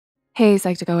Hey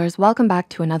Psych2Goers, welcome back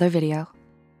to another video.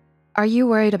 Are you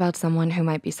worried about someone who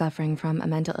might be suffering from a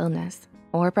mental illness?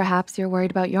 Or perhaps you're worried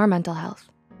about your mental health?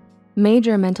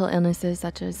 Major mental illnesses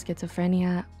such as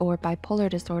schizophrenia or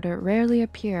bipolar disorder rarely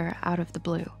appear out of the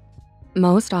blue.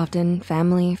 Most often,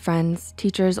 family, friends,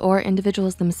 teachers, or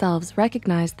individuals themselves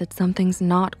recognize that something's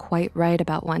not quite right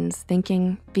about one's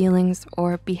thinking, feelings,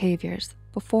 or behaviors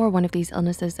before one of these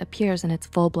illnesses appears in its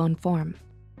full-blown form.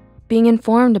 Being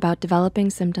informed about developing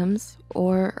symptoms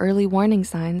or early warning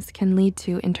signs can lead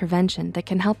to intervention that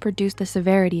can help reduce the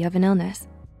severity of an illness.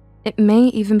 It may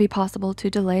even be possible to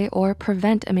delay or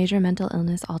prevent a major mental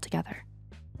illness altogether.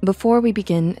 Before we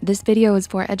begin, this video is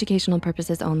for educational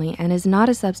purposes only and is not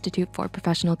a substitute for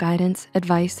professional guidance,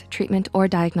 advice, treatment, or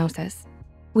diagnosis.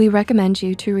 We recommend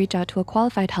you to reach out to a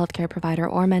qualified healthcare provider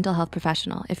or mental health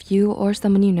professional if you or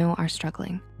someone you know are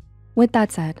struggling. With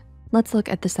that said, let's look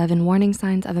at the 7 warning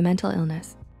signs of a mental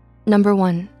illness. Number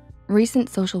 1, recent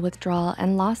social withdrawal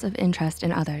and loss of interest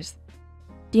in others.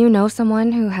 Do you know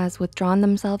someone who has withdrawn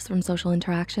themselves from social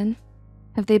interaction?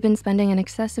 Have they been spending an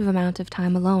excessive amount of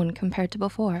time alone compared to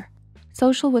before?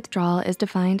 Social withdrawal is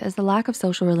defined as the lack of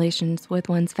social relations with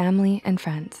one's family and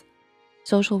friends.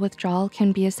 Social withdrawal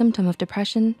can be a symptom of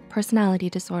depression, personality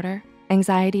disorder,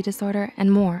 anxiety disorder,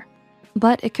 and more.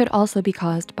 But it could also be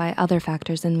caused by other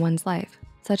factors in one's life,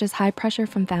 such as high pressure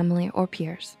from family or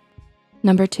peers.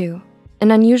 Number 2,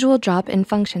 an unusual drop in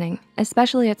functioning,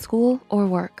 especially at school or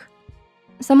work.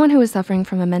 Someone who is suffering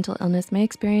from a mental illness may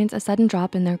experience a sudden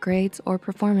drop in their grades or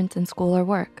performance in school or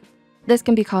work. This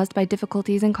can be caused by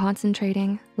difficulties in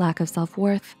concentrating, lack of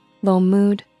self-worth, low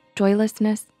mood,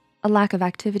 joylessness, a lack of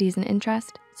activities and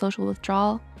interest, social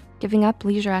withdrawal, giving up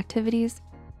leisure activities,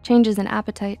 changes in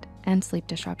appetite, and sleep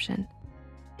disruption.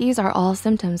 These are all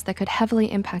symptoms that could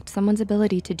heavily impact someone's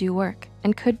ability to do work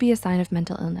and could be a sign of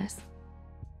mental illness.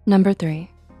 Number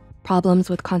 3, problems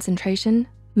with concentration,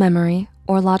 memory,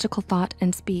 or logical thought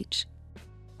and speech.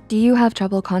 Do you have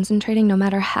trouble concentrating no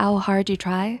matter how hard you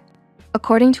try?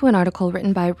 According to an article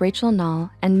written by Rachel Nall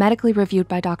and medically reviewed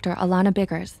by Dr. Alana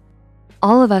Biggers,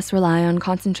 all of us rely on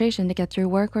concentration to get through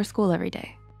work or school every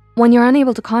day. When you're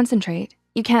unable to concentrate,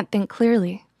 you can't think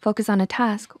clearly, focus on a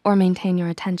task, or maintain your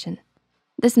attention.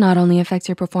 This not only affects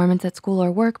your performance at school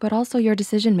or work, but also your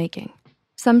decision-making.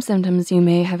 Some symptoms you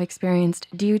may have experienced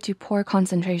due to poor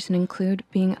concentration include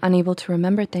being unable to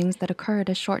remember things that occurred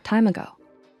a short time ago,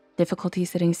 difficulty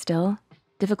sitting still,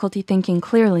 difficulty thinking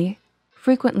clearly,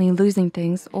 frequently losing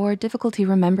things or difficulty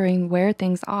remembering where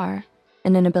things are,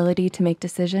 an inability to make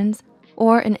decisions,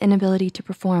 or an inability to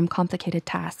perform complicated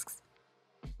tasks.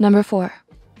 Number 4,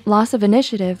 loss of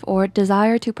initiative or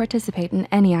desire to participate in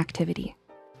any activity.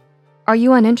 Are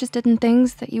you uninterested in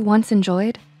things that you once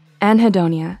enjoyed?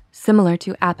 Anhedonia, similar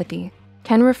to apathy,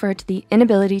 can refer to the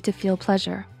inability to feel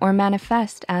pleasure or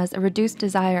manifest as a reduced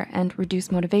desire and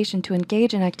reduced motivation to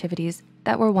engage in activities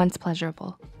that were once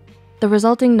pleasurable. The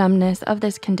resulting numbness of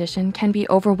this condition can be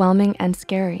overwhelming and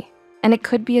scary, and it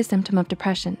could be a symptom of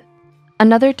depression.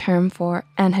 Another term for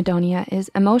anhedonia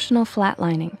is emotional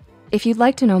flatlining. If you'd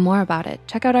like to know more about it,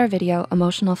 check out our video,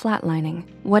 Emotional Flatlining.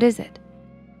 What is it?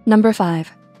 Number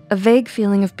 5, a vague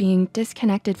feeling of being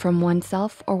disconnected from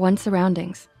oneself or one's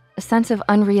surroundings, a sense of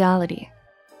unreality.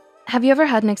 Have you ever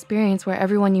had an experience where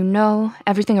everyone you know,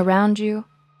 everything around you,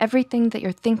 everything that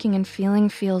you're thinking and feeling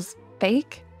feels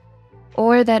fake?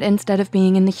 Or that instead of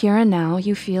being in the here and now,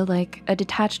 you feel like a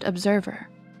detached observer,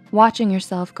 watching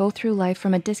yourself go through life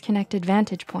from a disconnected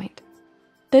vantage point?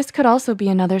 This could also be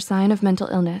another sign of mental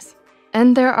illness,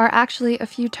 and there are actually a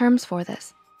few terms for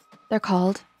this. They're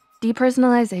called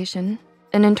depersonalization,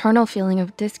 an internal feeling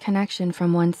of disconnection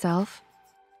from oneself,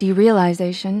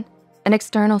 derealization, an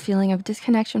external feeling of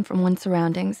disconnection from one's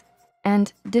surroundings,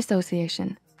 and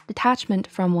dissociation, detachment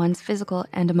from one's physical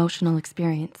and emotional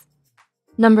experience.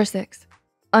 Number 6,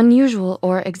 unusual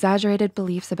or exaggerated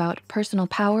beliefs about personal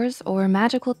powers or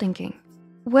magical thinking.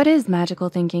 What is magical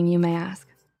thinking, you may ask?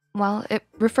 Well, it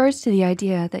refers to the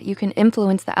idea that you can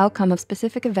influence the outcome of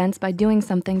specific events by doing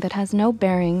something that has no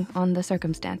bearing on the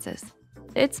circumstances.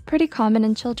 It's pretty common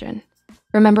in children.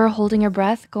 Remember holding your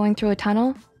breath going through a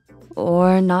tunnel?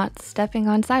 Or not stepping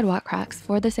on sidewalk cracks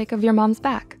for the sake of your mom's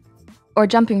back? Or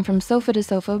jumping from sofa to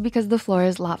sofa because the floor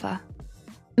is lava?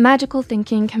 Magical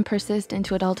thinking can persist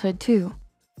into adulthood too.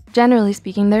 Generally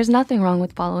speaking, there's nothing wrong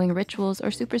with following rituals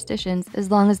or superstitions as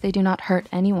long as they do not hurt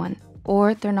anyone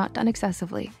or they're not done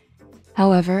excessively.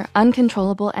 However,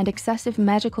 uncontrollable and excessive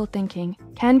magical thinking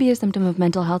can be a symptom of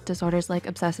mental health disorders like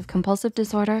obsessive compulsive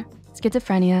disorder,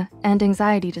 schizophrenia, and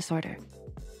anxiety disorder.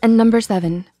 And number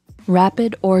 7,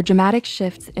 rapid or dramatic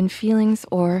shifts in feelings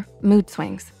or mood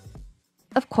swings.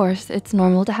 Of course, it's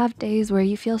normal to have days where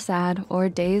you feel sad or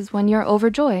days when you're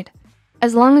overjoyed.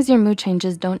 As long as your mood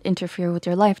changes don't interfere with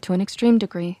your life to an extreme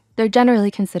degree, they're generally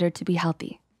considered to be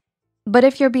healthy. But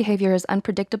if your behavior is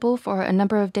unpredictable for a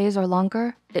number of days or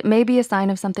longer, it may be a sign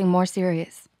of something more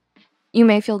serious. You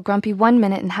may feel grumpy one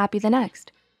minute and happy the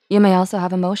next. You may also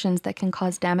have emotions that can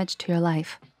cause damage to your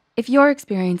life. If you're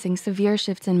experiencing severe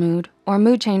shifts in mood or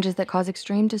mood changes that cause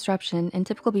extreme disruption in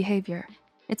typical behavior,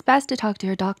 it's best to talk to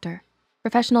your doctor.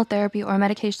 Professional therapy or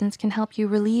medications can help you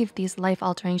relieve these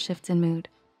life-altering shifts in mood.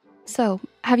 So,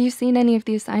 have you seen any of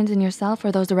these signs in yourself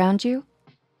or those around you?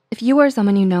 If you or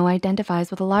someone you know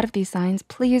identifies with a lot of these signs,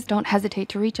 please don't hesitate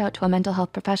to reach out to a mental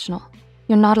health professional.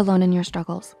 You're not alone in your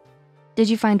struggles. Did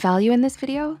you find value in this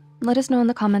video? Let us know in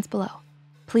the comments below.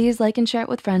 Please like and share it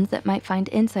with friends that might find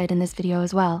insight in this video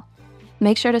as well.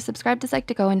 Make sure to subscribe to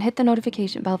Psych2Go and hit the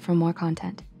notification bell for more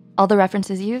content. All the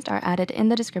references used are added in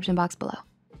the description box below.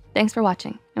 Thanks for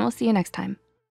watching, and we'll see you next time.